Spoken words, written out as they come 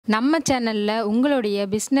நம்ம சேனல்ல உங்களுடைய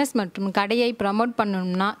பிசினஸ் மற்றும் கடையை ப்ரோமோட்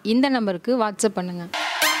பண்ணனும்னா இந்த நம்பருக்கு வாட்ஸ்அப் பண்ணுங்க.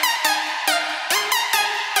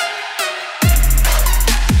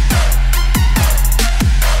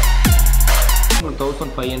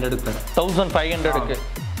 $1500 க்கு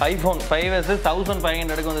iPhone 5s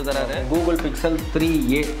 1500 க்கு வந்து தராரு. Google Pixel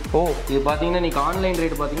 3a. இது பாத்தீங்கன்னா நீங்க ஆன்லைன்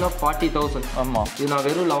ரேட் பாத்தீங்கன்னா 40000. ஆமா. இது நான்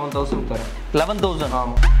வெறும் 11000 தரேன். 11000.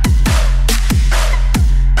 ஆமா.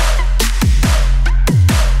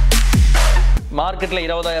 மார்க்கெட்ல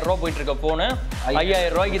 20000 ரூபாய் போயிட்டு இருக்க போன்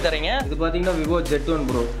 5000 ரூபாய்க்கு தரீங்க. இது பாத்தீங்கன்னா Vivo Z1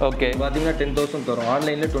 Pro. ஓகே. பாத்தீங்கன்னா 10000 தரோம்.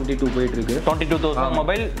 ஆன்லைன்ல 22 போயிட்டு இருக்கு. 22000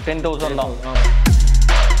 மொபைல் 10000 தான்.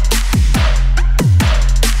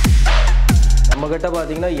 நம்ம கிட்ட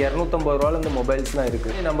பாத்தீங்கன்னா 250 ரூபாயில இந்த மொபைல்ஸ்லாம்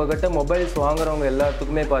இருக்கு. நம்ம கிட்ட மொபைல்ஸ் வாங்குறவங்க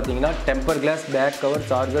எல்லாத்துக்குமே பாத்தீங்கன்னா temper glass, back cover,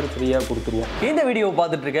 charger ஃப்ரீயா கொடுத்துருவோம். இந்த வீடியோ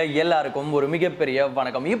பார்த்துட்டு இருக்க எல்லாருக்கும் ஒரு மிகப்பெரிய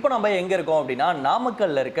வணக்கம். இப்போ நம்ம எங்க இருக்கோம் அப்படின்னா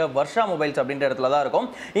நாமக்கல்ல இருக்க வர்ஷா மொபைல்ஸ் அப்படின்ற இடத்துல தான் இருக்கோம்.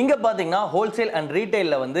 இங்க பாத்தீங்கன்னா ஹோல்சேல் அண்ட்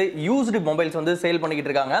ரீட்டைல்ல வந்து யூஸ்டு மொபைல்ஸ் வந்து சேல்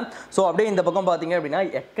பண்ணிக்கிட்டு இருக்காங்க. ஸோ அப்படியே இந்த பக்கம் பாத்தீங்க அப்படின்னா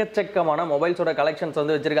எக்கச்சக்கமான மொபைல்ஸோட கலெக்ஷன்ஸ்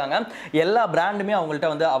வந்து வச்சிருக்காங்க. எல்லா பிராண்டுமே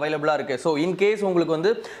அவங்கள்ட்ட வந்து அவைலபிளா இருக்கு. ஸோ இன்கேஸ் உங்களுக்கு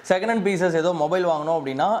வந்து செகண்ட் ஹேண்ட் பீசஸ் ஏதோ மொபைல் வாங்கணும்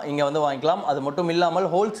அப்படின்னா இங்க வந்து வாங்கிக்கலாம். அது மட்டும் இல்லாமல்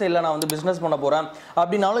ஹோல்சேல்ல நான் வந்து பிசினஸ் பண்ண போறேன்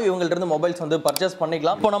அப்படினாலும் இவங்கள்ட்ட இருந்து மொபைல்ஸ் வந்து பர்ச்சேஸ்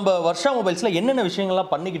பண்ணிக்கலாம். இப்போ நம்ம வர்ஷா மொபைல்ஸ்ல என்னென்ன விஷயங்கள்லாம்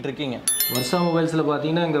பண்ணிக்கிட்டு இருக்கீங்க? வர்ஷா மொபைல்ஸ்ல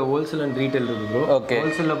பாத்தீங்கன்னா இங்க ஹோல்சேல் அண்ட் ரீட்டைல் இருக்கு ப்ரோ. ஓகே.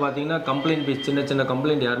 ஹோல்சேல்ல பாத்தீங்கன்னா கம்ப்ளைண்ட் பீஸ், சின்ன சின்ன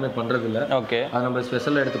கம்ப்ளைண்ட் யாருமே பண்றது இல்ல. ஓகே. அது நம்ம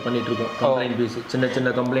ஸ்பெஷலா எடுத்து பண்ணிட்டு இருக்கோம். கம்ப்ளைண்ட் பீஸ், சின்ன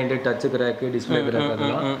சின்ன complaint, touch crack, display crack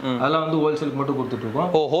அதெல்லாம் வந்து ஹோல்சேலுக்கு மட்டும் கொடுத்துட்டு இருக்கோம்.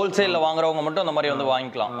 ஓ, ஹோல்சேல்ல வாங்குறவங்க மட்டும் அந்த மாதிரி வந்து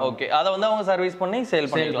வாங்கிக்கலாம். ஓகே. அதை வந்து அவங்க சர்வீஸ் பண்ணி சேல்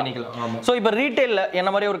பண்ணிக்கலாம். ஆமா. சோ இப்போ ரீட்டைல்ல என்ன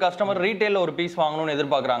மாதிரி ஒரு கஸ்டமர் ரீட்டைல்ல ஒரு பீஸ் வாங்கணும்னு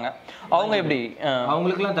எதிர்பார்க்கறாங்க. அவங்க எப்படி?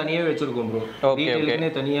 அவங்களுக்குலாம் தனியா வச்சிருக்கோம் ப்ரோ. ரீட்டைலுக்குனே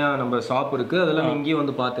தனியா நம்ம ஷாப் இருக்கு. அதெல்லாம் இங்கேயே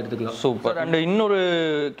வந்து பார்த்து எடுத்துக்கலாம். சூப்பர். அண்ட் இன்னொரு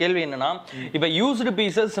கேள்வி என்னன்னா, இப்போ யூஸ்டு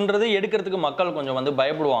பீசஸ்ன்றது எடுக்கிறதுக்கு மக்கள் கொஞ்சம் வந்து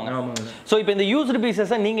பயப்படுவாங்க. சோ இப்போ இந்த யூஸ்டு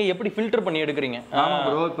பீசஸை நீங்க எப்படி ஃபில்டர் பண்ணி எடுக்கிறீங்க? ஆமா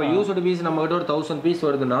ப்ரோ. இப்போ யூஸ்டு பீஸ் நம்ம கிட்ட ஒரு 1000 பீஸ்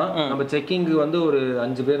வருதுன்னா நம்ம செக்கிங்க்கு வந்து ஒரு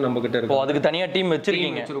 5 பேர் நம்ம கிட்ட இருக்கு. அதுக்கு தனியா டீம்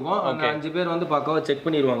வச்சிருக்கீங்க? அந்த 5 பேர் வந்து பக்காவா செக்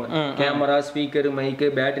பண்ணிடுவாங்க. கேமரா, ஸ்பீக்கர், மைக்,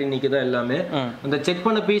 பேட்டரி நிக்குதா எல்லாமே. அந்த செக்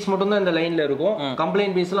பண்ண பீஸ் மட்டும் தான் இந்த லைன்ல இருக்கும்.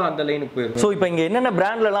 கம்ப்ளைண்ட் பீஸ்லாம் அந்த லைனுக்கு போயிடும். சோ இப்போ இங்க என்னென்ன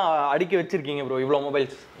பிராண்ட்ல எல்லாம் அடுக்கி வச்சிருக்கீங்க ப்ரோ இவ்ளோ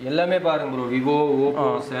மொபைல்ஸ்? எல்லாமே பாருங்க bro. Vivo, Oppo,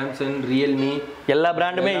 Samsung, Realme எல்லா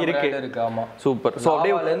பிராண்டுமே இருக்கு. ஆமா. சூப்பர். சோ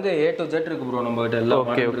அப்படியே இருந்து A to Z இருக்கு ப்ரோ நம்ம கிட்ட எல்லாம்.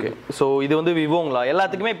 Okay okay. சோ இது வந்து விவோங்களா?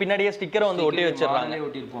 எல்லாத்துக்குமே பின்னாடியே ஸ்டிக்கர் வந்து ஒட்டி வச்சிரறாங்க.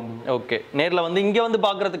 ஓகே. நேர்ல வந்து இங்க வந்து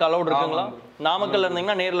பார்க்கிறதுக்கு அலௌட் இருக்குங்களா? நாமக்கல்ல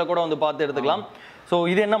இருந்தீங்கன்னா நேர்ல கூட வந்து பார்த்து எடுத்துக்கலாம். சோ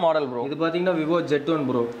இது என்ன மாடல் ப்ரோ? இது பாத்தீங்கன்னா Vivo Z1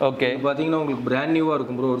 ப்ரோ. ஓகே. இது பாத்தீங்கன்னா உங்களுக்கு பிராண்ட் நியூவா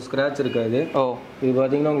இருக்கும் ப்ரோ. ஒரு ஸ்கிராட்ச் இருக்காது. ஓ. இது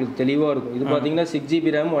பாத்தீங்கன்னா உங்களுக்கு தெளிவா இருக்கும். இது பாத்தீங்கன்னா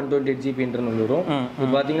 6GB RAM 128GB இன்டர்னல் வரும். இது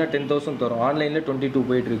பாத்தீங்கன்னா 10000 தரும். ஆன்லைன்ல 22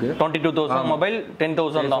 போயிட்டு இருக்கு. 22000 மொபைல்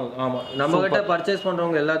 10000 தான். ஆமா. நம்ம கிட்ட பர்ச்சேஸ்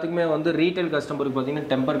பண்றவங்க எல்லாத்துக்குமே வந்து ரீட்டைல் கஸ்டமருக்கு பாத்தீங்கன்னா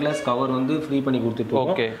டெம்பர் கிளாஸ் கவர் வந்து ஃப்ரீ பண்ணி கொடுத்துட்டு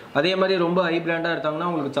இருக்கோம். ஓகே. அதே மாதிரி ரொம்ப ஹை பிராண்டா எடுத்தாங்கன்னா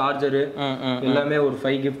உங்களுக்கு சார்ஜர் எல்லாமே ஒரு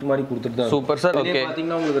 5 gift மாதிரி கொடுத்துட்டு தான். Super sir. ஓகே.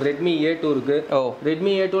 பாத்தீங்கன்னா உங்களுக்கு Redmi A2 இருக்கு.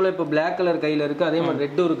 Redmi A2ல இப்ப Black கலர் கையில இருக்கு. அதே மாதிரி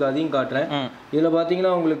ரெட் இருக்கு. அதையும் காட்டுறேன். இதுல பாத்தீங்கன்னா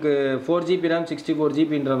உங்களுக்கு 4GB RAM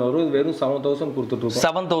 64GB இன்டர்னல் வரும். இது வெறும் 7000 கொடுத்துட்டு இருக்கோம்.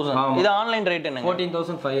 7000. இது ஆன்லைன் ரேட் என்ன?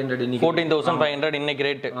 14500 இன்னைக்கு. 14500 இன்னைக்கு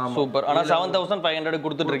ரேட். சூப்பர். ஆனா 7500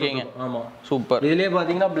 கொடுத்துட்டு இருக்கீங்க. ஆமா. சூப்பர். இதுலயே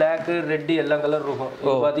பாத்தீங்கன்னா Black, ரெட் எல்லா கலர் இருக்கும்.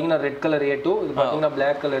 இது பாத்தீங்கன்னா ரெட் கலர் A2, இது பாத்தீங்கன்னா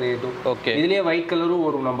Black கலர் A2. ஓகே. இதுலயே ஒயிட் கலரும்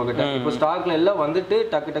வரும் நம்ம கிட்ட. இப்போ ஸ்டாக்ல எல்லாம் வந்துட்டு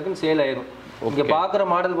டக்கு டக்குன்னு சேல் ஆயிரும். இங்க பாக்குற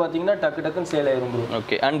மாடல் பாத்தீங்கன்னா டக்கு டக்குன்னு சேல் ஆயிரும் ப்ரோ.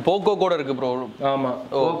 ஓகே. அண்ட் Poco கூட இருக்கு ப்ரோ. ஆமா.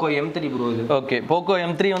 Poco M3 ப்ரோ இது. ஓகே. Poco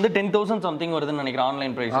M3 வந்து 10000 சம்திங் வருதுன்னு நினைக்கிறேன்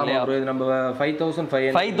ஆன்லைன் பிரைஸ் இல்லையா? ப்ரோ இது நம்ம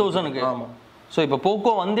 5000 க்கு. ஆமா. சோ இப்போ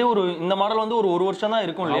Poco வந்து ஒரு இந்த மாடல் வந்து ஒரு வருஷம் தான்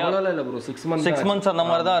இருக்கும் இல்லையா? அவ்வளவு இல்ல ப்ரோ. 6 months அந்த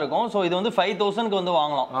மாதிரி தான் இருக்கும். சோ இது வந்து 5000 க்கு வந்து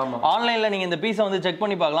வாங்கலாம். ஆன்லைன்ல நீங்க இந்த பீஸை வந்து செக்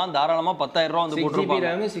பண்ணி பார்க்கலாம். தாராளமா 10000 ரூபாய் வந்து போட்டுருப்பாங்க. 6GB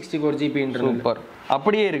RAM 64GB internal. Super.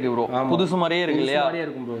 அப்படியே இருக்கு ப்ரோ. புதுசு மாதிரியே இருக்கு இல்லையா? மாதிரியே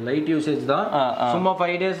இருக்கும் ப்ரோ. லைட் யூசேஜ் தான். சும்மா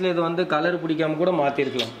 5 டேஸ்ல இது வந்து கலர் பிடிக்காம கூட மாத்தி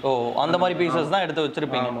இருக்கலாம். ஓ, அந்த மாதிரி பீசஸ் தான் எடுத்து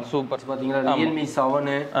வச்சிருப்பீங்க. சூப்பர். பாத்தீங்கன்னா Realme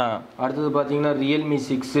 7, அடுத்து பாத்தீங்கன்னா Realme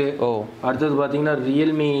 6, அடுத்து பாத்தீங்கன்னா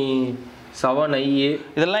Realme 7i.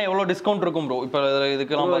 இதெல்லாம் எவ்வளவு டிஸ்கவுண்ட் இருக்கும் ப்ரோ? இப்போ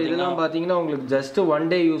இதெல்லாம் பாத்தீங்கன்னா உங்களுக்கு ஜஸ்ட் 1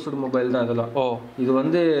 டே யூஸ்டு மொபைல் தான் இதெல்லாம். ஓ, இது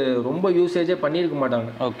வந்து ரொம்ப யூசேஜே பண்ணிருக்க மாட்டாங்க.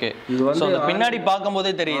 ஓகே. இது வந்து பின்னாடி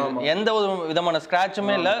பாக்கும்போதே தெரியுது எந்த ஒரு விதமான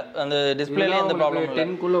ஸ்கிராட்சுமே இல்ல. அந்த டிஸ்ப்ளேல எந்த ப்ராப்ளம் இல்ல.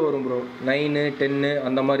 10 குள்ள வரும் ப்ரோ. 9, 10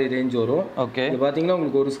 அந்த மாதிரி ரேஞ்ச் வரும். ஓகே. இது பாத்தீங்கன்னா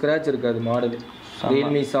உங்களுக்கு ஒரு ஸ்கிராட்ச் இருக்காது model.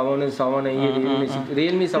 Realme 7, 7i, Realme 6,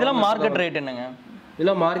 Realme 7. இதெல்லாம் மார்க்கெட் ரேட் என்னங்க?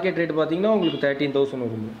 இல்ல மார்க்கெட் ரேட் பாத்தீங்கன்னா உங்களுக்கு 13000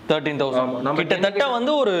 வரும். 13000 கிட்டத்தட்ட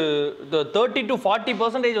வந்து ஒரு 30 to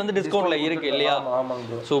 40% வந்து டிஸ்கவுண்ட்ல இருக்கு இல்லையா? ஆமாங்க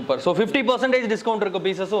ப்ரோ. சூப்பர். சோ 50% டிஸ்கவுண்ட் இருக்க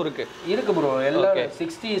பீசஸும் இருக்கு ப்ரோ. எல்லாம்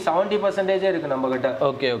 60-70% இருக்கு நம்ம கிட்ட.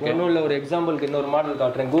 Okay okay. இன்னொரு ஒரு எக்ஸாம்பிளுக்கு இன்னொரு மாடல்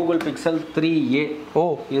காட்டுறேன். Google Pixel 3a. ஓ,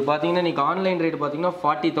 இது பாத்தீங்கன்னா நீங்க ஆன்லைன் ரேட் பாத்தீங்கன்னா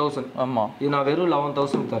 40000. ஆமா. இது நான் வெறும்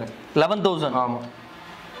 11000 தரேன். 11000. ஆமா.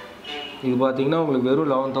 இது பார்த்தீங்கன்னா உங்களுக்கு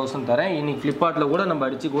வெறும் 11,000 தரேன். இன்னைக்கு ஃப்ளிப்கார்ட்டில் கூட நம்ம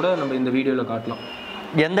அடிச்சு கூட நம்ம இந்த வீடியோவில் காட்டலாம்.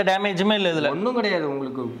 எந்த டேமேஜுமே இல்லை இதில்? ஒன்றும் கிடையாது.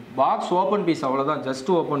 உங்களுக்கு பாக்ஸ் ஓப்பன் பீஸ் அவ்வளோதான்,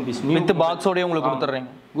 ஜஸ்ட் ஓப்பன் பீஸ். வித் பாக்ஸோடய உங்களுக்கு கொடுத்துட்றேன்.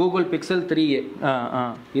 Google pixel 3a.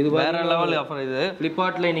 இது வேற லெவல் ஆஃபர். இது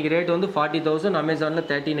ஃப்ளிப்கார்ட்டில் இன்னைக்கு ரேட் வந்து 40,000, அமேசானில்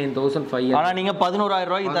 39,500. ஆனால் நீங்கள் 11,000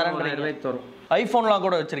 ரூபாய்க்கு தரேன். தரும். ஐஃபோன்லாம்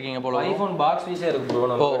கூட வச்சிருக்கீங்க போல. ஐஃபோன் பாக்ஸ் பீஸே இருக்கு ப்ரோ.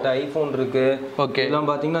 நம்மகிட்ட ஐஃபோன் இருக்கு. ஓகே. இதெல்லாம்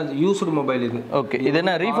பாத்தீங்கன்னா யூஸ்டு மொபைல் இது. ஓகே. இது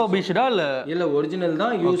என்ன ரீஃபர்பிஷ்டா இல்ல ஒரிஜினல்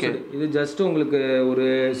தான் யூஸ்டு. இது ஜஸ்ட் உங்களுக்கு ஒரு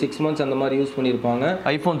 6 months அந்த மாதிரி யூஸ் பண்ணிருப்பாங்க.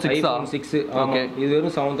 ஐஃபோன் 6. ஓகே. இது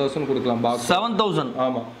வெறும் 7,000 கொடுக்கலாம் பாக்ஸ். 7,000?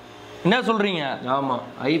 ஆமா. என்ன சொல்றீங்க? ஆமா,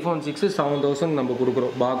 ஐஃபோன் 6 7,000 நம்ம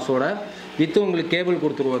கொடுக்குறோம் பாக்ஸோட. வித் உங்களுக்கு கேபிள்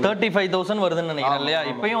கொடுத்துருவோம். 35,000 வருதுன்னு நினைக்கிறேன் இல்லையா?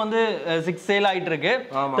 இப்பயும் வந்து 6 சேல் ஆயிட்டு இருக்கு.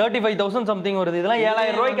 35,000 சம்திங் வருது. இதெல்லாம்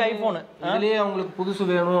 7,000 ரூபாய்க்கு ஐபோன். இதுலயே அவங்களுக்கு புதுசு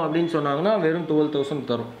வேணும் அப்படின்னு சொன்னாங்கன்னா வெறும் 12,000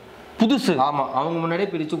 தரும். புதுசு? ஆமா, அவங்க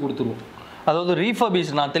முன்னாடியே பிரிச்சு கொடுத்துருவோம். அதாவது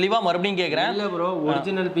ரீஃபர்பிஷ். நான் தெளிவா மறுபடியும் கேக்குறேன். இல்ல ப்ரோ,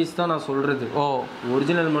 ஒரிஜினல் பீஸ் தான் நான் சொல்றது.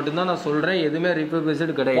 ஒரிஜினல் மட்டும் தான் நான் சொல்றேன். எதுமே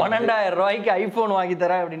ரீஃபர்பிஷ்டு கிடையாது. 12,000 ரூபாய்க்கு ஐபோன் வாங்கி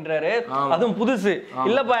தரேன் அப்படின்றாரு. அதுவும் புதுசு.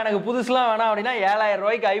 இல்லப்பா எனக்கு புதுசுலாம் வேணாம் அப்படின்னா 7,000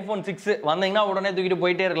 ரூபாய்க்கு ஐபோன் 6 வந்தீங்கன்னா உடனே தூக்கிட்டு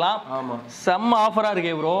போயிட்டே இருக்கலாம். ஆமா, செம்ம ஆஃபரா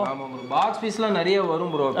இருக்கே ப்ரோ. ஆமா ப்ரோ, பாக்ஸ் பீஸ்லாம் நிறைய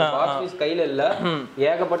வரும் ப்ரோ. பாக்ஸ் பீஸ் கையில இல்ல,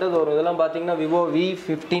 ஏகப்பட்டது வரும். இதெல்லாம் பாத்தீங்கன்னா விவோ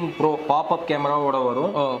V15 Pro பாப்அப் கேமராவோட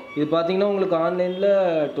வரும். இது பாத்தீங்கன்னா உங்களுக்கு ஆன்லைன்ல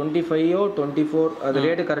 25 24 அது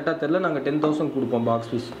ரேட் கரெக்டா தெரியல. நாங்க 10,000 கொடுப்போம் பாக்ஸ்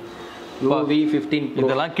பீஸ். V15 Pro.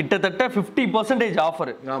 இதெல்லாம் கிட்டத்தட்ட 50%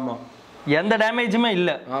 ஆஃபர். ஆமா, எந்த டேமேஜுமே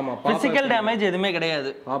இல்ல. ஆமா, பிசிக்கல் டேமேஜ் எதுவுமே கிடையாது.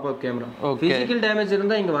 Pop-up camera. பிசிக்கல் டேமேஜ்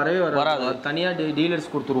இருந்தா இங்க வரவே வராது. தனியா டீலர்ஸ்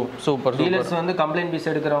கொடுத்துருவோம். சூப்பர். டீலர்ஸ் வந்து கம்ப்ளைண்ட் பீஸ்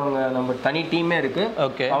எடுக்கிறவங்க நம்ம தனி டீமே இருக்கு.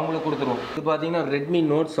 ஓகே, அவங்களுக்கு கொடுத்துருவோம். இது பாத்தீங்கன்னா Redmi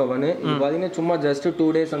Note 7. இது பாத்தீங்கன்னா சும்மா ஜஸ்ட் 2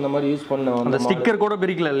 days அந்த மாதிரி யூஸ் பண்ண. அந்த ஸ்டிக்கர் கூட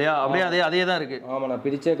பிரிக்கல இல்லையா? அப்படியே அதே தான் இருக்கு. ஆமா, நான்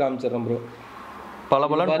பிரிச்சே காமிச்சிடுறேன் ப்ரோ. பல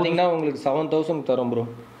பாத்தீங்கன்னா உங்களுக்கு 7,000 தரும் ப்ரோ.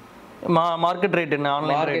 மார்க்கெட் ரேட் என்ன?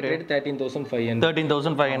 Online rate 13,500.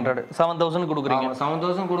 13,500. 7,000 கொடுக்குறீங்க.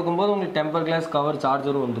 7,000 கொடுக்கும்போது உங்களுக்கு டெம்பர் கிளாஸ் கவர்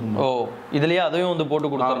சார்ஜரும் வந்துரும். இதுலயே அதையும் வந்து போட்டு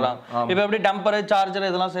கொடுத்துறலாம். இப்போ எப்படி டெம்பர் சார்ஜர்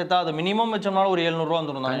இதெல்லாம் சேர்த்தா அது மினிமம் வெச்சோம்னால ஒரு 700 ரூபாய்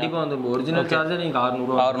வந்துரும். கண்டிப்பா வந்துரும். ஒரிஜினல் சார்ஜர் நீங்க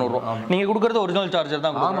 600 ரூபாய். நீங்க கொடுக்கிறது ஒரிஜினல் சார்ஜர்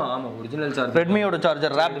தான். ஆமா ஆமா, ஒரிஜினல் சார்ஜர். ரெட்மியோட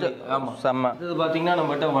charger rap. ஆமா, செம்ம. இது பாத்தீங்கன்னா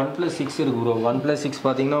நம்மட்ட OnePlus 6 இருக்கு ப்ரோ. OnePlus 6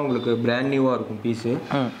 பாத்தீங்கன்னா உங்களுக்கு பிராண்ட் நியூவா இருக்கும் பீஸ்.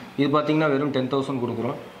 இது பாத்தீங்கன்னா வெறும் 10,000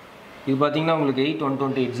 கொடுக்குறோம். இது பாத்தீங்கன்னா உங்களுக்கு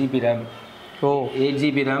 128 GB RAM. 8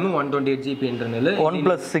 GB RAM 128 GB internal.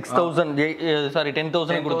 OnePlus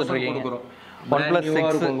 10,000 கொடுத்துட்டு இருக்கீங்க. OnePlus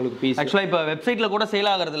 6 உங்களுக்கு பீஸ். ஆக்சுவலா இப்ப வெப்சைட்ல கூட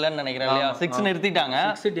சேல் ஆகுறது இல்லன்னு நினைக்கிறேன் இல்லையா? 6 நிறுத்திட்டாங்க.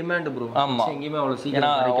 6 டிமாண்ட் ப்ரோ. ஆமா, எங்கேயுமே அவ்வளவு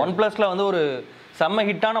சீக்கிரம். OnePlusல வந்து ஒரு செம்ம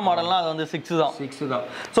ஹிட்டான மாடல்னா அது வந்து 6 தான். 6 தான்.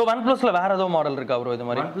 சோ OnePlusல வேற ஏதோ மாடல் இருக்கா ப்ரோ இது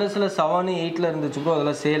மாதிரி? OnePlusல 7 8ல இருந்துச்சு ப்ரோ,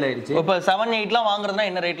 அதெல்லாம் சேல் ஆயிடுச்சு. இப்போ 7 8லாம் வாங்குறதுனா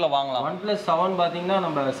என்ன ரேட்ல வாங்கலாம்? OnePlus 7 பாத்தீங்கன்னா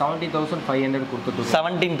நம்ம 70,500 கொடுத்துட்டு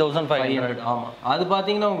 17,500. ஆமா, அது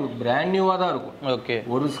பாத்தீங்கன்னா உங்களுக்கு பிராண்ட் நியூவா தான் இருக்கும். ஓகே,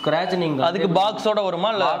 ஒரு ஸ்கிராட்ச் நீங்க அதுக்கு பாக்ஸோட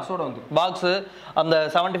வருமா இல்ல? பாக்ஸோட வந்து பாக்ஸ் அந்த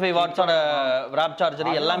 75 வாட்ஸோட ராப்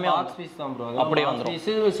சார்ஜர் எல்லாமே பாக்ஸ் பீஸ் தான் ப்ரோ. அப்படியே வந்துரும்.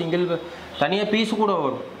 பீஸ் சிங்கிள் தனியா பீஸ் கூட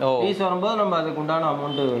வரும். பீஸ் வரும்போது நம்ம அதுக்கு உண்டான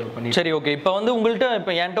அமௌண்ட் பண்ணி. சரி, ஓகே. இப்போ வந்து உங்கள்ட்ட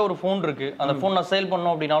இப்போ என்கிட்ட ஒரு ஃபோன் இருக்கு. அந்த ஃபோன் நான் சேல்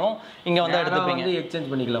பண்ணனும் அப்படினாலும் இங்க வந்து எடுத்துப்பீங்க. வந்து எக்ஸ்சேஞ்ச்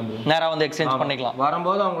பண்ணிக்கலாம் ப்ரோ. நேரா வந்து எக்ஸ்சேஞ்ச் பண்ணிக்கலாம்.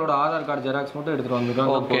 வரும்போது அவங்களோட ஆதார் கார்டு ஜெராக்ஸ் மட்டும் எடுத்துட்டு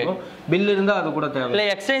வந்துருக்காங்க போதும். பில் இருந்தா அது கூட தேவை இல்ல.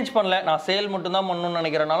 எக்ஸ்சேஞ்ச் பண்ணல, நான் சேல் மட்டும் தான் பண்ணனும்னு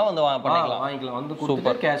நினைக்கிறனால வந்து பண்ணிக்கலாம். வாங்கிக்கலாம். வந்து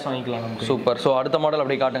கொடுத்து கேஷ் வாங்கிக்கலாம் நமக்கு. சூப்பர். சோ அடுத்த மாடல்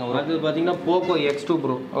அப்படியே காட்டுங்க ப்ரோ. அது பாத்தீங்கன்னா Poco X2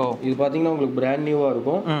 ப்ரோ. இது பாத்தீங்கன்னா உங்களுக்கு பிராண்ட் நியூவா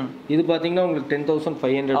இருக்கும். இது பாத்தீங்கன்னா உங்களுக்கு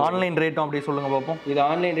 10,500. ஆன்லைன் ரேட் அப்படி சொல்லுங்க பாப்போம். இது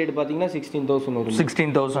ஆன்லைன் ரேட் பாத்தீங்கன்னா 16,000 வரும்.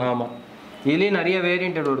 16,000. ஆமா, இதுலயே நிறைய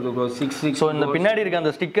வேரியன்ட் வருது ப்ரோ. 66. சோ இந்த பின்னாடி இருக்க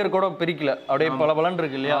அந்த ஸ்டிக்கர் கூட பிரிக்கல, அப்படியே பளபளன்னு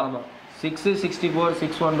இருக்கு இல்லையா? ஆமா, 6 64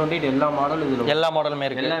 6 128 எல்லா மாடலும் இதுல எல்லா மாடலுமே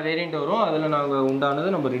இருக்கு. எல்லா வேரியன்ட் வரும். அதுல நாங்க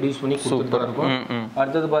உண்டானது நம்ம ரெடியூஸ் பண்ணி கொடுத்துட்டு இருக்கோம்.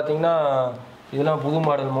 அடுத்து பாத்தீங்கன்னா இதெல்லாம் புது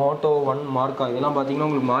மாடல் Moto 1 மார்க்கா. இதெல்லாம் பாத்தீங்கன்னா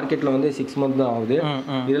உங்களுக்கு மார்க்கெட்ல வந்து 6 months தான் ஆகுது.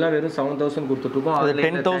 இதெல்லாம் வெறும் 7,000 கொடுத்துட்டு இருக்கோம். அது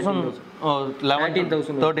 10,000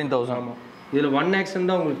 11,000 13,000. ஆமா, இதுல 1 ஆக்ஷன்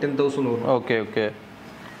தான் உங்களுக்கு 10,000 வரும். Okay okay.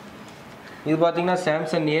 இது பாத்தீங்கன்னா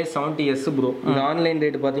Samsung A70s ப்ரோ. இது ஆன்லைன்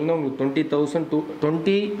ரேட் பாத்தீங்கன்னா உங்களுக்கு 20,000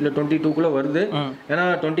 20 இல்ல 22 குள்ள வருது. ஏன்னா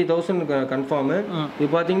 20,000 கன்ஃபார்ம். இது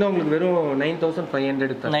பாத்தீங்கன்னா உங்களுக்கு வெறும்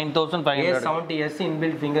 9,500 தான். 9,500. A70s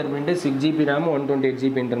inbuilt finger print 6 GB RAM 128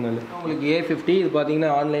 GB internal. உங்களுக்கு A50 இது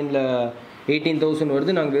பாத்தீங்கன்னா ஆன்லைன்ல 18,000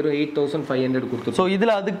 வருது. நாங்க வெறும் 8,500 கொடுத்துருக்கோம். சோ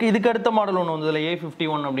இதுல இதுக்கு அடுத்த மாடல் ஒன்னு வந்ததுல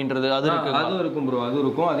A51 அப்படின்றது அது இருக்கு. அது இருக்கும் ப்ரோ, அது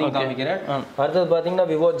இருக்கும். அதையும் காமிக்கிறேன். அடுத்து பாத்தீங்கன்னா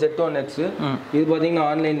Vivo Z1X. இது பாத்தீங்கன்னா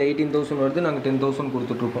ஆன்லைன்ல 18,000 வருது. நாங்க 10,000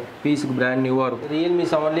 கொடுத்துட்டு இருக்கோம். பீஸ்க்கு பிராண்ட் நியூவா இருக்கும். Realme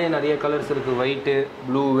 7லயே நிறைய கலர்ஸ் இருக்கு. ஒயிட்,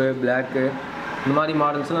 ப்ளூ, Black, இந்த மாதிரி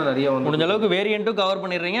மாடல்ஸ்லாம் நிறைய வந்து முடிஞ்ச அளவுக்கு வேரியண்ட்டும் கவர்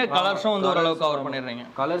பண்ணிடுறீங்க, கலர்ஸும் வந்து ஓரளவுக்கு கவர் பண்ணிடுறீங்க.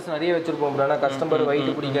 கலர்ஸ் நிறைய வச்சிருப்போம் ப்ரோ. ஆனால் கஸ்டமர் ஒயிட்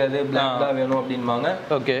பிடிக்காது, பிளாக் தான் வேணும் அப்படின்பாங்க.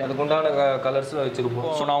 ஓகே, அதுக்குண்டான கலர்ஸ்ல வச்சிருப்போம்.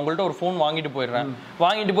 ஸோ நான் உங்கள்கிட்ட ஒரு ஃபோன் வாங்கிட்டு போயிடுறேன்.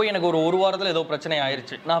 வாங்கிட்டு போய் எனக்கு ஒரு வாரத்தில் ஏதோ பிரச்சனை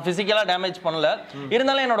ஆயிடுச்சு. நான் ஃபிசிக்கலாக டேமேஜ் பண்ணல,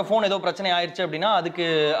 இருந்தாலும் என்னோட ஃபோன் ஏதோ பிரச்சனை ஆயிடுச்சு அப்படின்னா அதுக்கு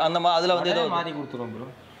அதில் வந்து ஏதோ மாற்றி கொடுத்துருவோம் ப்ரோ.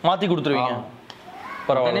 மாற்றி கொடுத்துருவீங்க?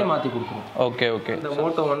 பரவாயில்ல, மாற்றி கொடுத்துருவோம். Okay okay. இந்த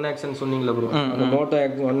மோட்டோ 1X சொன்னீங்களா ப்ரோ, அந்த மோட்டோ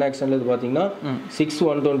 1Xல இது பார்த்தீங்கன்னா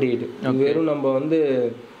 6128 வெறும் நம்ம வந்து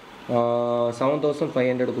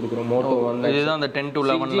 7500 கொடுக்குறோம். மோட்டோ 1X இதுதான் அந்த 10 to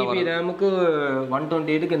 11 GB ரேமுக்கு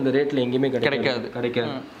 128க்கு இந்த ரேட்ல எங்கேயுமே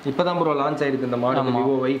கிடைக்காது. இப்போதான் ப்ரோ லான்ச் ஆயிருக்கு இந்த மாடல்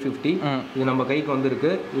Vivo Y50. இது நம்ம கைக்கு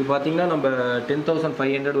வந்திருக்கு. இது பார்த்தீங்கன்னா நம்ம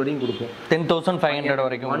 10500 வரைக்கும் கொடுப்போம். 10500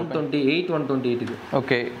 வரைக்கும் 128க்கு.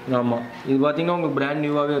 ஓகே, ஆமா. இது பார்த்தீங்கன்னா உங்களுக்கு பிராண்ட்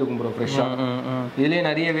நியூவாகவே இருக்கும் ப்ரோ, ஃப்ரெஷ்ஷாக. இதுலேயே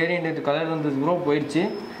நிறைய வேரியண்ட் கலர் இருந்தது ப்ரோ, போயிடுச்சு.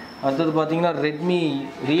 அடுத்தது பார்த்தீங்கன்னா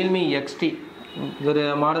ரியல்மி XT. இது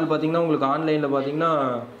மாடல் பார்த்தீங்கன்னா உங்களுக்கு ஆன்லைனில் பார்த்தீங்கன்னா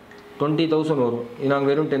 20,000 வரும். இது நாங்கள்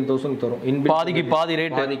வெறும் 10,000 தரோம். பாதிக்கு பாதி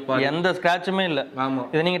ரேட், எந்த ஸ்கிராட்சுமே இல்லை. ஆமாம்.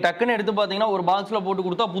 இதை நீங்கள் டக்குன்னு எடுத்து பார்த்தீங்கன்னா ஒரு பாக்ஸில் போட்டு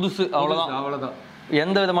கொடுத்தா புதுசு, அவ்வளோதான்.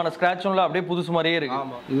 எந்த விதமான ஸ்கிராட்சும் இல்லை, அப்படியே புதுசு மாதிரியே இருக்கு.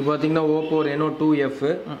 ஆமாம். இது பார்த்தீங்கன்னா Oppo Reno 2F.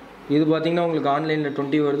 இது பார்த்தீங்கன்னா உங்களுக்கு ஆன்லைனில்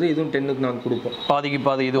 20 வருது. இதுவும் 10க்கு நாங்கள் கொடுப்போம். பாதிக்கு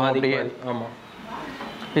பாதி இதுவும் அப்படியே. ஆமாம்.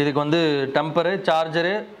 இதுக்கு வந்து டெம்பரு,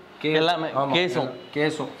 சார்ஜரு எல்லாமே, கேஸும்.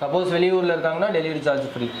 சப்போஸ் வெளியூரில் இருக்காங்கன்னா delivery charge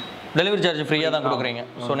free. Delivery charge ஃப்ரீயாக தான் கொடுக்குறீங்க.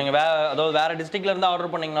 ஸோ நீங்கள் அதாவது வேறு டிஸ்ட்ரிக்ட்ல இருந்து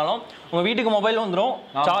ஆர்டர் பண்ணிங்கனாலும் உங்கள் வீட்டுக்கு மொபைல் வந்துடும்,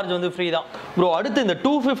 சார்ஜ் வந்து ஃப்ரீ தான் ப்ரோ. அடுத்து இந்த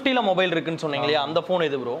 250ல மொபைல் இருக்குன்னு சொன்னீங்க இல்லையா, அந்த ஃபோன்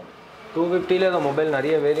எது ப்ரோ? 250ல அந்த மொபைல்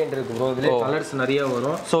நிறைய வேரியன்ட் இருக்கு ப்ரோ. இதுல கலர்ஸ் நிறைய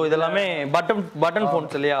வரும். சோ இதெல்லாமே பட்டன்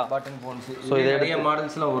ஃபோன்ஸ் இல்லையா? Button phones. சோ இது நிறைய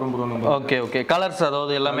மாடல்ஸ்லாம் வரும் ப்ரோ நம்ம. Okay okay. கலர்ஸ்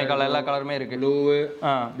அதாவது எல்லாமே எல்லா கலருமே இருக்கு. ப்ளூ,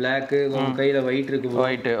 Black, உங்க கையில ஒயிட் இருக்கு ப்ரோ.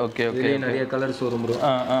 ஒயிட். Okay okay. இதுல நிறைய கலர்ஸ் வரும் ப்ரோ.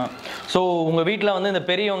 சோ உங்க வீட்ல வந்து இந்த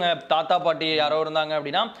பெரியவங்க தாத்தா பாட்டி யாரோ இருந்தாங்க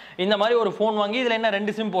அப்படினா இந்த மாதிரி ஒரு ஃபோன் வாங்கி இதுல என்ன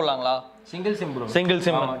 2 sim போடலாங்களா? Single sim bro. Single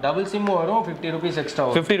sim. Double sim வரும். 50 ரூபீஸ் எக்ஸ்ட்ரா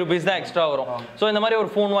வரும். 50 ரூபீஸ் தான் எக்ஸ்ட்ரா வரும். சோ இந்த மாதிரி ஒரு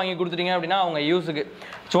ஃபோன் வாங்கி கொடுத்துட்டீங்க அப்படினா அவங்க யூஸ்க்கு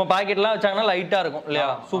சும்மா பாக்கெட்லாம் வச்சாங்கன்னா லைட்டா இருக்கும் இல்லையா?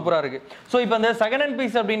 சூப்பரா இருக்கு. சோ இப்போ இந்த செகண்ட் ஹேண்ட்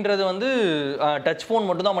பீஸ் அப்படின்றது வந்து டச் ஃபோன்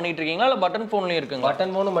மட்டும் தான் பண்ணிட்டு இருக்கீங்களா இல்ல பட்டன் ஃபோன்லயும் இருக்குங்க?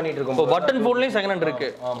 பட்டன் ஃபோனும் பண்ணிட்டு இருக்கோம். பட்டன் ஃபோன்லயும் செகண்ட் ஹேண்ட் இருக்கு.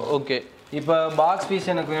 ஓகே. இப்போ பாக்ஸ்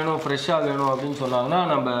பீஸ் எனக்கு வேணும், ஃப்ரெஷ்ஷாக வேணும் அப்படின்னு சொன்னாங்கன்னா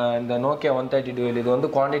நம்ம இந்த நோக்கியா 130 டுவெல், இது வந்து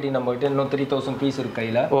குவான்டிட்டி நம்ம கிட்ட இன்னும் 3000 பீஸ் இருக்கு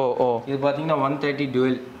கையில். இது பார்த்தீங்கன்னா 130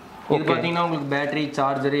 டுவெல். இது பார்த்தீங்கன்னா உங்களுக்கு பேட்டரி,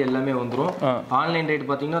 சார்ஜர் எல்லாமே வந்துடும். ஆன்லைன் ரேட்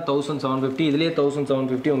பார்த்தீங்கன்னா 1750. இதுலேயே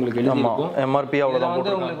 1750 உங்களுக்கு எழுதிருக்கும். எம்ஆர்பி அவ்வளோதான்.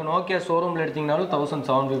 வந்து உங்களுக்கு நோக்கியா ஷோரூமில் எடுத்தீங்கனாலும்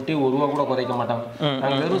 1750, ஒரு ரூபா கூட குறைக்க மாட்டாங்க.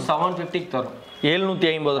 நாங்கள் வெறும் 750க்கு தரோம்.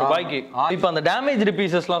 750 ரூபாய்க்கு. இப்போ அந்த டேமேஜ்டு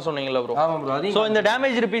பீசஸ்லாம் சொன்னீங்கல்ல ப்ரோ? ஆமா ப்ரோ. சோ இந்த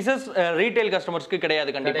டேமேஜ்டு பீசஸ் ரீட்டைல் கஸ்டமர்ஸ்க்கு கிடையாது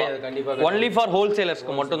கண்டிப்பா. ஒன்லி ஃபார்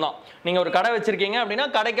ஹோல்சேலர்ஸ்க்கு மட்டும் தான். நீங்க ஒரு கடை வச்சிருக்கீங்க அப்படினா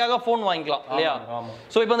கடைக்காக ஃபோன் வாங்கிக்கலாம் இல்லையா?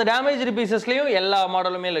 சோ இப்போ இந்த டேமேஜ்டு பீசஸ்லயும் எல்லா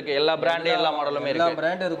மாடலுமே இருக்கு. எல்லா பிராண்ட் எல்லா மாடலுமே இருக்கு. எல்லா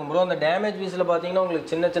பிராண்ட் இருக்கும் ப்ரோ. அந்த டேமேஜ் பீஸ்ல பாத்தீங்கன்னா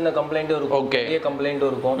உங்களுக்கு சின்ன சின்ன கம்ப்ளைண்ட் இருக்கும், பெரிய கம்ப்ளைண்ட்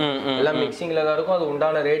இருக்கும். எல்லாம் மிக்சிங்ல தான் இருக்கும். அது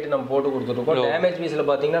உண்டான ரேட் நம்ம போட்டு கொடுத்துருக்கோம். டேமேஜ் பீஸ்ல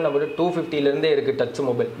பாத்தீங்கன்னா நம்ம 250 ல இருந்தே இருக்கு டச்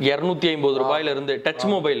மொபைல். 250 ரூபாயில இருந்து டச்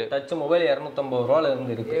மொபைல் 250 ரூபாயில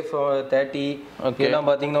இருந்து இருக்கு. 30 இதெல்லாம்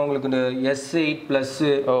பாத்தீங்கன்னா உங்களுக்கு இந்த S8 Plus,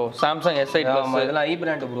 Samsung S8 Plus இதெல்லாம் ஐ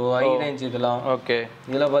பிராண்ட் ப்ரோ. ஐ ரேஞ்ச் இதெல்லாம். ஓகே.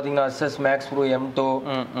 இதெல்லாம் பாத்தீங்கன்னா SS Max Pro M2,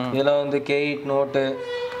 இதெல்லாம் வந்து K8 Note,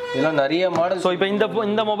 இதெல்லாம் நிறைய மாடல். சோ இப்போ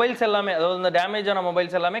இந்த மொபைல்ஸ் எல்லாமே அதாவது இந்த டேமேஜ் ஆன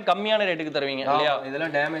மொபைல்ஸ் எல்லாமே கம்மியான ரேட்டுக்கு தருவீங்க இல்லையா?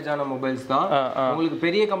 இதெல்லாம் டேமேஜ் ஆன மொபைல்ஸ் தான். உங்களுக்கு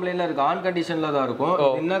பெரிய கம்ப்ளைண்ட்லாம் இருக்கு, ஆன் கண்டிஷன்ல தான் இருக்கும்.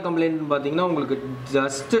 என்ன கம்ப்ளைண்ட் பாத்தீங்கன்னா உங்களுக்கு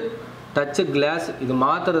ஜஸ்ட் டச் கிளாஸ் இது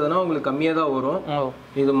மாத்துறதுனா உங்களுக்கு கம்மியா தான் வரும்.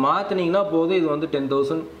 இது மாத்துனீங்கன்னா போதும், இது வந்து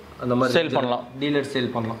 10,000 அந்த மாதிரி சேல் பண்ணலாம், டீலர்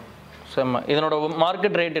சேல் பண்ணலாம். செம்ம. இதனோட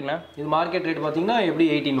மார்க்கெட் ரேட் என்ன? இது மார்க்கெட் ரேட் பாத்தீங்கன்னா எப்படி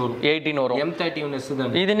 18 வரும். 18 வரும். M31s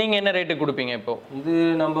தான். இது நீங்க என்ன ரேட் கொடுப்பீங்க இப்போ? இது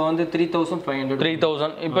நம்ம வந்து 3500.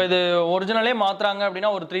 3000. இப்போ இது ஒரிஜினலே மாத்துறாங்க அப்படினா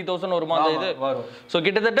ஒரு 3000 வருமா அந்த இது வரும். சோ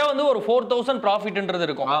கிட்டத்தட்ட வந்து ஒரு 4000 ப்ராஃபிட்ன்றது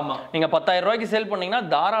இருக்கும். ஆமா. நீங்க 10000 ரூபாய்க்கு சேல் பண்ணீங்கன்னா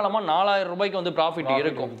தாராளமா 4000 ரூபாய்க்கு வந்து ப்ராஃபிட்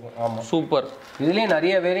இருக்கும். ஆமா. சூப்பர். இதுலயே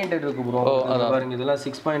நிறைய வேரியன்ட் இருக்கு ப்ரோ. பாருங்க இதெல்லாம்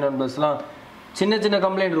 6.1 பஸ்லாம் சின்ன சின்ன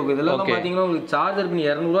கம்ப்ளைண்ட் இருக்கு. இதெல்லாம் பாத்தீங்கன்னா உங்களுக்கு சார்ஜர் பின்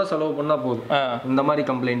 200 ரூபாய் செலவு பண்ணா போதும் இந்த மாதிரி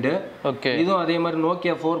கம்ப்ளைண்ட். ஓகே. இதுவும் அதே மாதிரி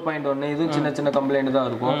நோக்கியா 4.1, இதுவும் சின்ன சின்ன கம்ப்ளைண்ட் தான்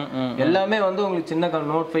இருக்கும். எல்லாமே வந்து உங்களுக்கு சின்ன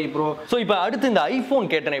Note 5 Pro. சோ இப்போ அடுத்து இந்த iPhone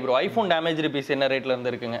கேட்டனே bro, iPhone damage piece என்ன ரேட்ல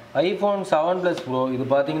இருந்து இருக்குங்க? iPhone 7 Plus Pro இது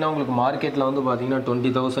பாத்தீங்கன்னா உங்களுக்கு மார்க்கெட்ல வந்து பாத்தீங்கன்னா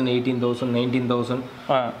 20,000, 18,000, 19,000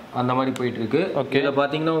 அந்த மாதிரி போயிட்டு இருக்கு. இதுல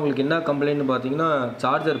பாத்தீங்கன்னா உங்களுக்கு என்ன கம்ப்ளைண்ட் பாத்தீங்கன்னா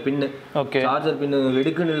சார்ஜர் பின். சார்ஜர் பின்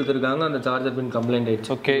வெடுக்குன்னு இழுத்துருக்காங்க, அந்த சார்ஜர் பின் கம்ப்ளைண்ட்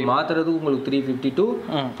ஆயிடுச்சு. மாத்துறதுக்கு உங்களுக்கு 3 350 to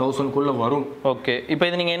 1000 குள்ள வரும். ஓகே. இப்போ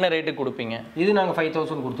இது நீங்க என்ன ரேட்டுக்கு கொடுப்பீங்க? இது நாங்க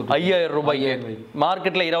 5000 கொடுத்துட்டோம். 5000 ரூபாய்க்கு.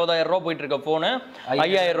 மார்க்கெட்ல 20000 ரூபாய் போயிட்டு இருக்க போன்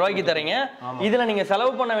 5000 ரூபாய்க்கு தரீங்க. இதுல நீங்க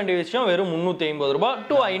செலவு பண்ண வேண்டிய விஷயம் வெறும் 350 ரூபாய்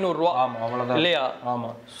to 500 ரூபாய். ஆமா அவ்வளவுதான். இல்லையா?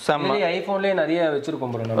 ஆமா. செம்ம. இது ஐபோன்லயே நிறைய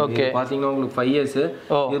வச்சிருக்கோம் bro. நம்ம பாத்தீங்கன்னா உங்களுக்கு 5s.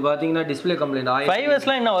 இது பாத்தீங்கன்னா டிஸ்ப்ளே கம்ப்ளைன்ட்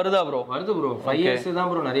 5sலாம் என்ன வருதா bro? வருது bro. 5s தான்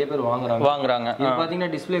bro நிறைய பேர் வாங்குறாங்க. இது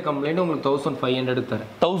பாத்தீங்கன்னா டிஸ்ப்ளே கம்ப்ளைன்ட் உங்களுக்கு 1500 க்கு தரேன்.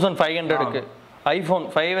 1500 க்கு ஐபோன்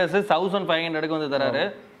 5s 1500 க்கு வந்து தராரு.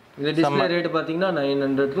 இது டிஸ்ப்ளே ரேட் பாத்தீங்கன்னா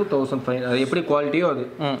 900 to 1500. அது எப்படி குவாலிட்டியோ அது.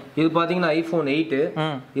 இது பாத்தீங்கன்னா ஐபோன் 8.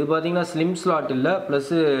 இது பாத்தீங்கன்னா ஸ்லிம் ஸ்லாட் இல்ல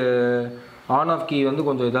பிளஸ் ஆன் ஆஃப் கீ வந்து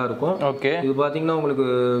கொஞ்சம் இதா இருக்கும். ஓகே. இது பாத்தீங்கன்னா உங்களுக்கு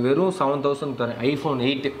வெறும் 7000 தரேன். ஐபோன்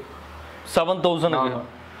 8 7000 க்கு.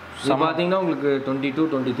 இது பாத்தீங்கன்னா உங்களுக்கு 22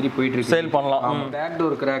 23 போயிட்டு இருக்கு. சேல் பண்ணலாம். Back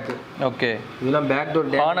door crack. ஓகே. இதெல்லாம் பேக் டோர்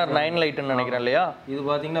ஆனர் 9 லைட் ன்னு நினைக்கிறேன் இல்லையா? இது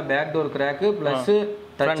பாத்தீங்கன்னா back door crack plus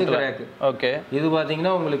touch crack. Okay. இது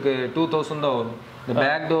பாத்தீங்கன்னா உங்களுக்கு 2000 தான் வரும். இந்த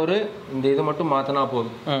பேக் டோர் இந்த இது மட்டும் மாத்தனா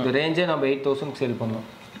போதும். இந்த ரேஞ்சே நம்ம 8000 க்கு சேல் பண்ணலாம்.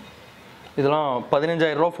 இதெல்லாம்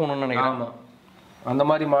 15000 ரூபாய் ஃபோன் ன்னு நினைக்கிறேன். ஆமா. அந்த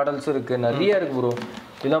மாதிரி மாடல்ஸ் இருக்கு, நிறைய இருக்கு ப்ரோ.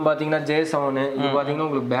 இதெல்லாம் பாத்தீங்கன்னா J7. இது பாத்தீங்கன்னா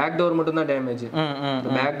உங்களுக்கு பேக் டோர் மட்டும் தான் டேமேஜ். இந்த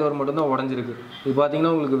பேக் டோர் மட்டும் தான் உடைஞ்சிருக்கு. இது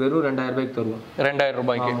பாத்தீங்கன்னா உங்களுக்கு வெறும் 2000 ரூபாய்க்கு தருவோம். 2000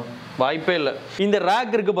 ரூபாய்க்கு வாய்ப்பே இல்ல. இந்த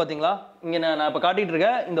ரேக் இருக்கு பாத்தீங்களா? இங்க நான் இப்ப காட்டிட்டு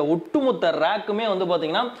இருக்கேன். இந்த ஒட்டுமொத்த ரேக்குமே வந்து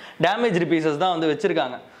பாத்தீங்கன்னா டேமேஜ் பீசஸ் தான் வந்து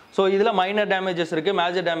வச்சிருக்காங்க. ஸோ இதில் மைனர் டேமேஜஸ் இருக்குது,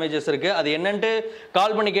 மேஜர் டேமேஜஸ் இருக்குது. அது என்னன்ட்டு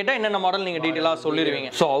கால் பண்ணி கேட்டால் என்னென்ன மாடல் நீங்கள் டீட்டெயிலாக சொல்லிடுவீங்க.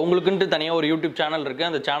 ஸோ அவங்களுக்குன்ட்டு தனியாக ஒரு யூடியூப் சேனல் இருக்குது.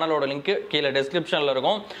 அந்த சேனலோட லிங்க் கீழே டிஸ்கிரிப்ஷனில்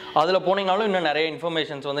இருக்கும். அதில் போனீங்கனாலும் இன்னும் நிறைய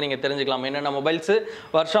இன்ஃபர்மேஷன்ஸ் வந்து நீங்கள் தெரிஞ்சுக்கலாம். என்னென்ன மொபைல்ஸ்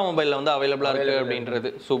வர்ஷா மொபைலில் வந்து அவைலபிளாக இருக்குது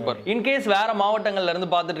அப்படின்றது. சூப்பர். இன்கேஸ் வேறு மாவட்டங்கள்ல இருந்து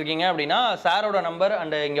பார்த்துட்டு இருக்கீங்க அப்படின்னா சாரோட நம்பர்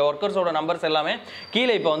அண்ட் இங்கே ஒர்க்கர்ஸோட நம்பர்ஸ் எல்லாமே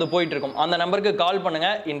கீழே இப்போ வந்து போயிட்டு இருக்கும். அந்த நம்பருக்கு கால்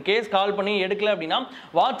பண்ணுங்கள். இன்கேஸ் கால் பண்ணி எடுக்கல அப்படின்னா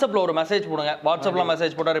வாட்ஸ்அப்பில் ஒரு மெசேஜ் போடுங்க. வாட்ஸ்அப்பில்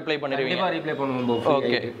மெசேஜ் போட்டால் ரிப்ளை பண்ணிடுவீங்க.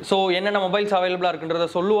 ஓகே. ஸோ என்னென்ன மொபைல்ஸ் அவைலபிளாக இருக்குன்றத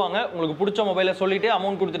சொல்லுவாங்க. உங்களுக்கு பிடிச்ச மொபைலை சொல்லிட்டு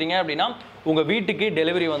அமௌண்ட் கொடுத்துட்டீங்க அப்படின்னா உங்கள் வீட்டுக்கு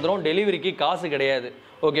டெலிவரி வந்துடும். டெலிவரிக்கு காசு கிடையாது.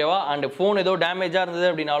 ஓகேவா? அண்ட் ஃபோன் ஏதோ டேமேஜாக இருந்தது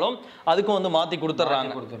அப்படின்னாலும் அதுக்கும் வந்து மாற்றி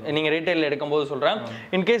கொடுத்துட்றாங்க. நீங்கள் ரீட்டைலில் எடுக்கும்போது சொல்கிறேன்.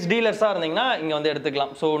 இன்கேஸ் டீலர்ஸாக இருந்தீங்கன்னா இங்கே வந்து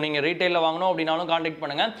எடுத்துக்கலாம். ஸோ நீங்கள் ரீட்டைலில் வாங்கணும் அப்படின்னாலும் காண்டாக்ட்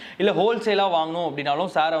பண்ணுங்கள். இல்லை ஹோல்சேலாக வாங்கணும்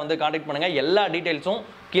அப்படின்னாலும் சாரை வந்து காண்டாக்ட் பண்ணுங்கள். எல்லா டீட்டெயில்ஸும்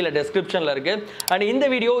கீழே டிஸ்கிரிப்ஷனில் இருக்குது. அண்ட் இந்த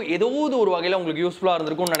வீடியோ ஏதாவது ஒரு வகையில் உங்களுக்கு யூஸ்ஃபுல்லாக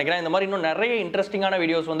இருந்திருக்கும்னு நினைக்கிறேன். இந்த மாதிரி இன்னும் நிறைய இன்ட்ரெஸ்டிங்கான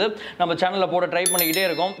வீடியோஸ் வந்து நம்ம சேனலில் போட ட்ரை பண்ணிக்கிட்டே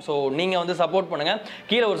இருக்கோம். ஸோ நீங்கள் வந்து சப்போர்ட் பண்ணுங்கள்.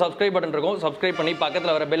 கீழே ஒரு சப்ஸ்கிரைப் பட்டன் இருக்கும். சப்ஸ்கிரைப் பண்ணி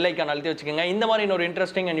பக்கத்தில் வர பெல் ஐக்கான் அழுத்தி வச்சுக்கோங்க. இந்த மாதிரி இன்னொரு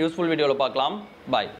இன்ட்ரெஸ்டிங் அண்ட் யூஸ்ஃபுல் வீடியோவில் பார்க்கலாம். பாய்.